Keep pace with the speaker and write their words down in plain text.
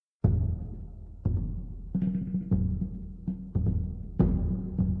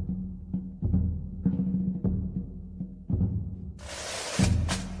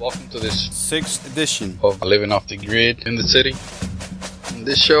Welcome to this sixth edition of Living Off the Grid in the City. In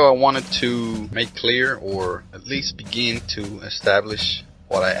this show, I wanted to make clear, or at least begin to establish,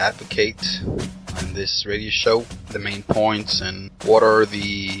 what I advocate on this radio show, the main points, and what are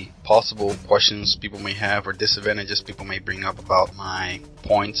the possible questions people may have or disadvantages people may bring up about my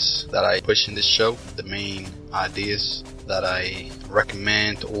points that I push in this show, the main ideas that I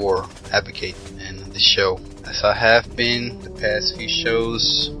recommend or advocate in this show. As I have been the past few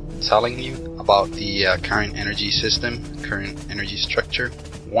shows telling you about the current energy system, current energy structure,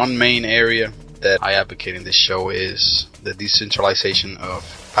 one main area that I advocate in this show is the decentralization of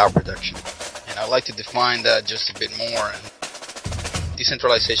power production. And I'd like to define that just a bit more.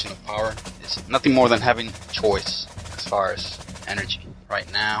 Decentralization of power is nothing more than having choice as far as energy.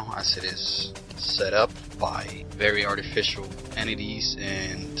 Right now, as it is set up by very artificial entities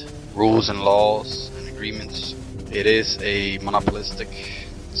and rules and laws and agreements, it is a monopolistic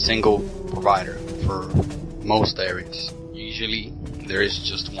single provider for most areas. Usually, there is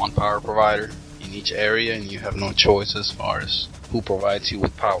just one power provider in each area, and you have no choice as far as who provides you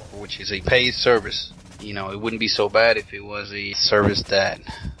with power, which is a paid service. You know, it wouldn't be so bad if it was a service that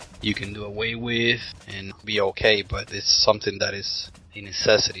you can do away with and be okay, but it's something that is a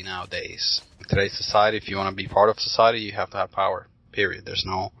necessity nowadays. In today's society, if you want to be part of society, you have to have power, period. There's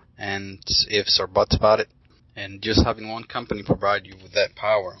no ands, ifs, or buts about it. And just having one company provide you with that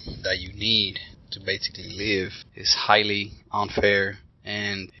power that you need to basically live is highly unfair,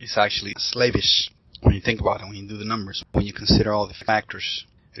 and it's actually slavish when you think about it, when you do the numbers, when you consider all the factors.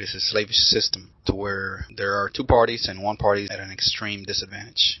 It is a slavish system to where there are two parties and one party is at an extreme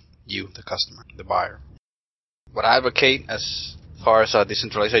disadvantage. You, the customer, the buyer. What I advocate as far as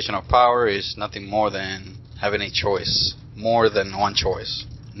decentralization of power is nothing more than having a choice, more than one choice.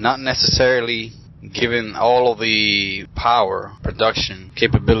 Not necessarily giving all of the power production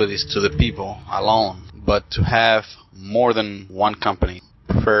capabilities to the people alone, but to have more than one company,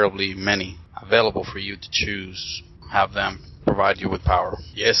 preferably many, available for you to choose, have them provide you with power.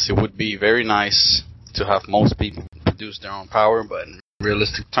 Yes, it would be very nice to have most people produce their own power, but in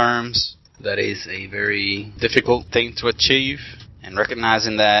realistic terms, that is a very difficult thing to achieve, and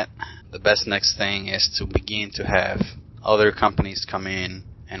recognizing that, the best next thing is to begin to have other companies come in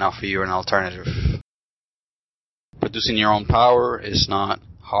and offer you an alternative. Producing your own power is not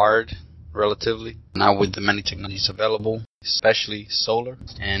hard, relatively, not with the many technologies available, especially solar.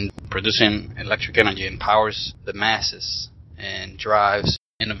 And producing electric energy empowers the masses and drives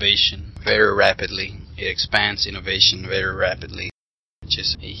innovation very rapidly. It expands innovation very rapidly, which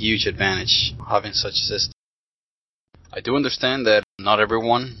is a huge advantage having such a system. I do understand that not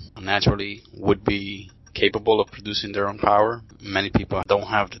everyone naturally would be capable of producing their own power. Many people don't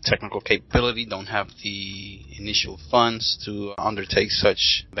have the technical capability, don't have the initial funds to undertake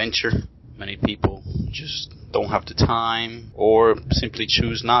such venture. Many people just don't have the time or simply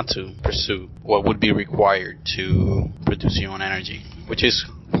choose not to pursue what would be required to produce your own energy, which is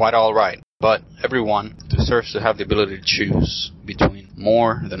quite alright. But everyone deserves to have the ability to choose between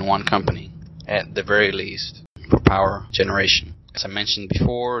more than one company, at the very least, for power generation. As I mentioned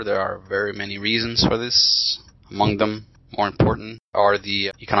before, there are very many reasons for this. Among them, more important, are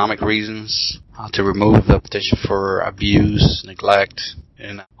the economic reasons to remove the potential for abuse, neglect,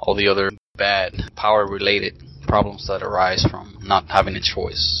 and all the other bad power-related problems that arise from not having a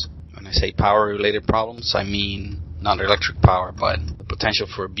choice. When I say power-related problems, I mean not electric power, but the potential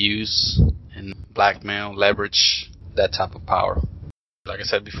for abuse and blackmail, leverage, that type of power. Like I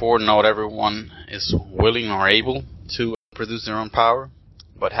said before, not everyone is willing or able to produce their own power,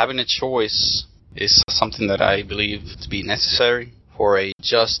 but having a choice is something that I believe to be necessary for a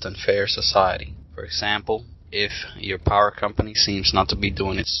just and fair society. For example, if your power company seems not to be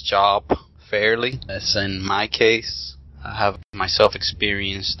doing its job fairly, as in my case, I have myself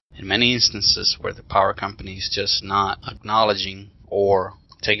experienced in many instances where the power company is just not acknowledging or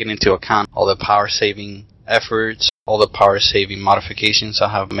taking into account all the power saving efforts, all the power saving modifications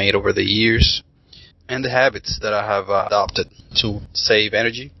I have made over the years, and the habits that I have adopted to save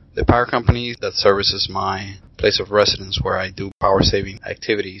energy. The power company that services my place of residence where I do power saving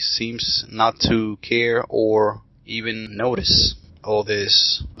activities seems not to care or even notice all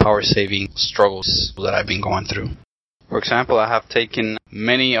these power saving struggles that I've been going through. For example, I have taken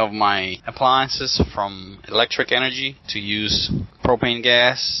many of my appliances from electric energy to use propane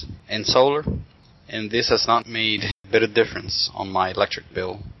gas and solar, and this has not made a bit of difference on my electric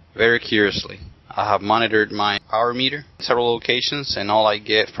bill. Very curiously, I have monitored my power meter in several locations, and all I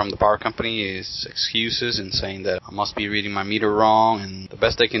get from the power company is excuses and saying that I must be reading my meter wrong, and the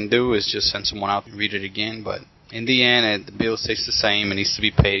best they can do is just send someone out and read it again, but in the end, the bill stays the same. It needs to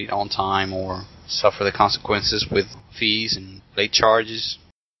be paid on time or suffer the consequences with fees and late charges.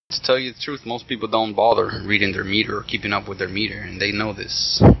 To tell you the truth, most people don't bother reading their meter or keeping up with their meter, and they know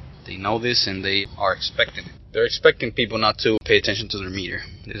this. They know this, and they are expecting it. They're expecting people not to pay attention to their meter.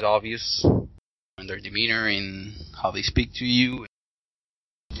 It is obvious in their demeanor, in how they speak to you.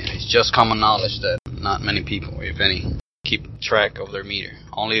 And it's just common knowledge that not many people, if any, keep track of their meter.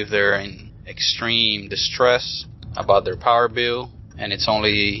 Only if they're in extreme distress about their power bill, and it's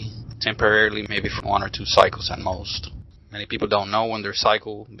only temporarily, maybe for 1 or 2 cycles at most. Many people don't know when their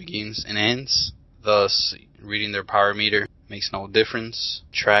cycle begins and ends, thus reading their power meter makes no difference.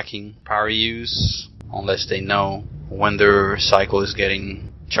 Tracking power use, unless they know when their cycle is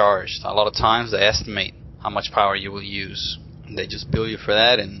getting charged. A lot of times they estimate how much power you will use. They just bill you for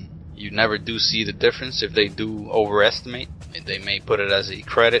that, and you never do see the difference. If they do overestimate, they may put it as a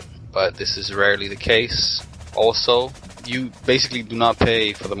credit, but this is rarely the case. Also, you basically do not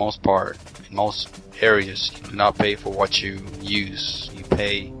pay, for the most part, in most areas, you do not pay for what you use. You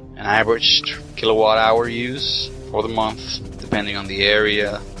pay an average kilowatt hour use for the month, depending on the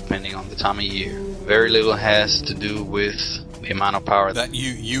area, depending on the time of year. Very little has to do with the amount of power that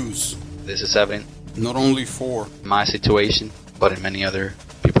you use. This is evident not only for my situation, but in many other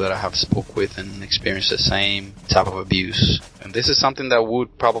people that I have spoke with and experienced the same type of abuse. And this is something that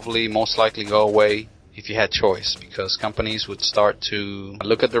would probably most likely go away if you had choice, because companies would start to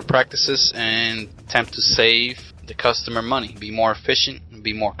look at their practices and attempt to save the customer money, be more efficient,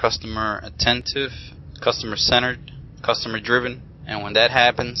 be more customer attentive, customer centered, customer driven. And when that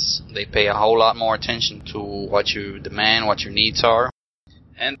happens, they pay a whole lot more attention to what you demand, what your needs are,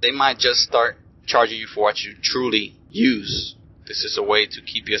 and they might just start charging you for what you truly use. This is a way to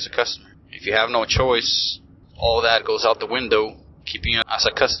keep you as a customer. If you have no choice, all that goes out the window. Keeping you as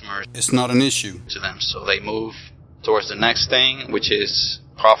a customer, it's not an issue to them. So they move towards the next thing, which is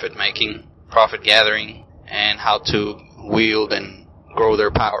profit making, profit gathering, and how to wield and grow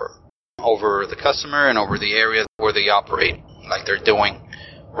their power over the customer and over the area where they operate, like they're doing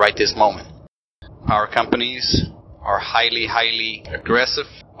right this moment. Power companies are highly aggressive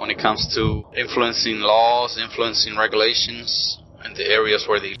when it comes to influencing laws, influencing regulations in the areas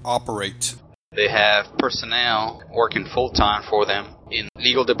where they operate. They have personnel working full-time for them in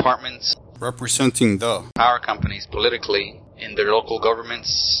legal departments, representing the power companies politically in their local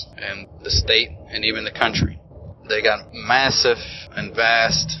governments and the state and even the country. They got massive and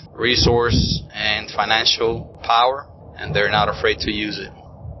vast resource and financial power, and they're not afraid to use it.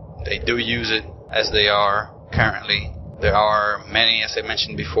 They do use it as they are currently. There are many, as I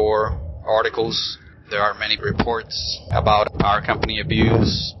mentioned before, articles. There are many reports about power company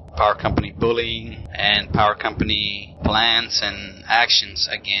abuse, power company bullying, and power company plans and actions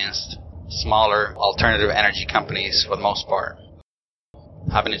against smaller alternative energy companies for the most part.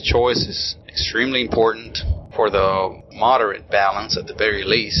 Having a choice is extremely important for the moderate balance at the very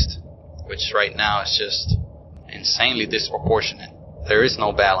least, which right now is just insanely disproportionate. There is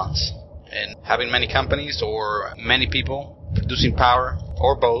no balance. And having many companies or many people producing power,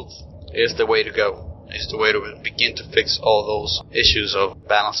 or both, is the way to go. Is the way to begin to fix all those issues of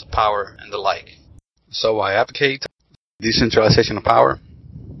balance of power and the like. So I advocate decentralization of power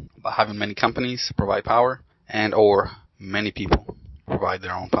by having many companies provide power and or many people provide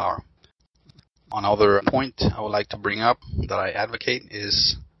their own power. Another point I would like to bring up that I advocate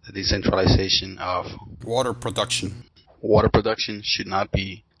is the decentralization of water production. Water production should not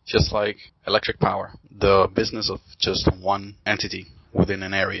be just like electric power, the business of just one entity within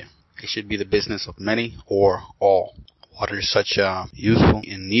an area. It should be the business of many or all. Water is such a useful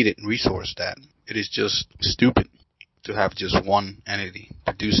and needed resource that it is just stupid to have just one entity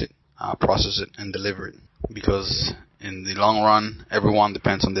produce it, process it, and deliver it. Because in the long run, everyone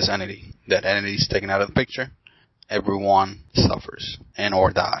depends on this entity. That entity is taken out of the picture, everyone suffers and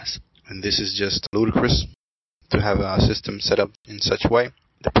or dies. And this is just ludicrous to have a system set up in such a way.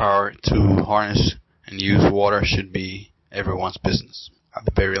 The power to harness and use water should be everyone's business. At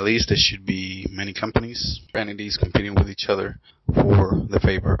the very least, there should be many companies, entities competing with each other for the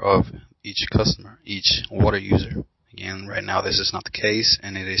favor of each customer, each water user. Again, right now this is not the case,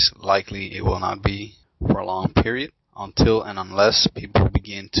 and it is likely it will not be for a long period until and unless people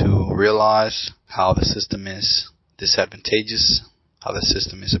begin to realize how the system is disadvantageous, how the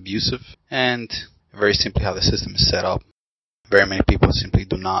system is abusive, and very simply how the system is set up. Very many people simply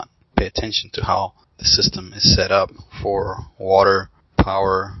do not pay attention to how the system is set up for water,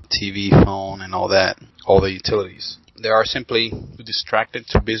 power, TV, phone, and all that, all the utilities. They are simply too distracted,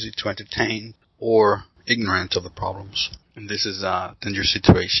 too busy to entertain, or ignorant of the problems. And this is a dangerous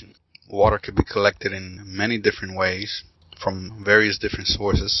situation. Water could be collected in many different ways from various different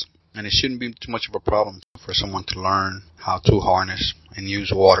sources, and it shouldn't be too much of a problem for someone to learn how to harness and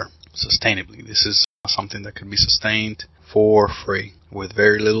use water sustainably. This is something that can be sustained for free with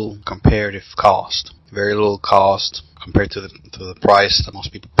very little comparative cost. Very little cost compared to the price that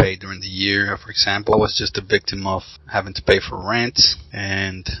most people pay during the year. For example, I was just a victim of having to pay for rent,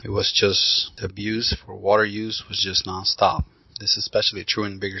 and it was just the abuse for water use was just nonstop. This is especially true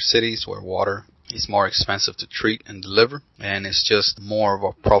in bigger cities where water is more expensive to treat and deliver, and it's just more of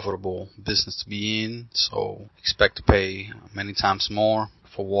a profitable business to be in. So expect to pay many times more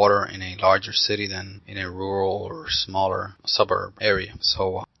for water in a larger city than in a rural or smaller suburb area.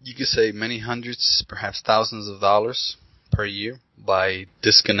 So you could save many hundreds, perhaps thousands of dollars per year by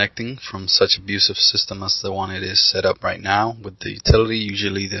disconnecting from such abusive system as the one it is set up right now with the utility,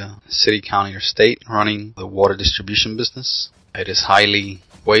 usually the city, county, or state running the water distribution business. It is highly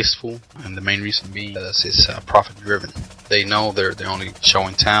wasteful, and the main reason being that it's profit driven. They know they're the only show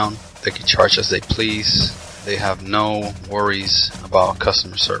in town. They can charge as they please. They have no worries about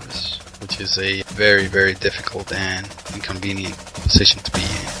customer service, which is a very, very difficult and inconvenient position to be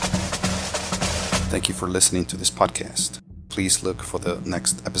in. Thank you for listening to this podcast. Please look for the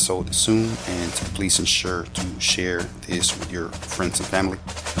next episode soon, and please ensure to share this with your friends and family.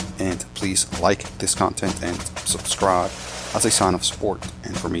 And please like this content and subscribe as a sign of support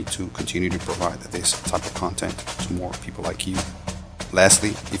and for me to continue to provide this type of content to more people like you.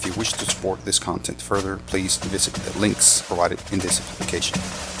 Lastly, if you wish to support this content further, please visit the links provided in this application.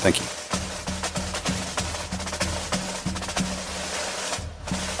 Thank you.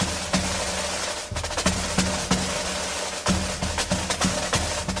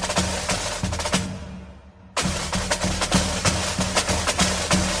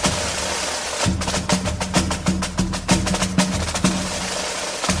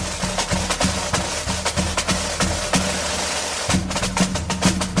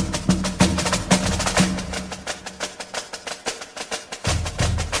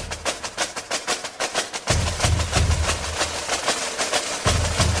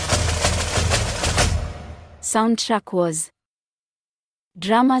 Soundtrack was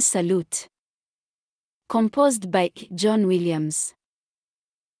Drama Salute, composed by John Williams,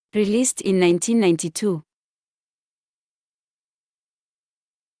 released in 1992.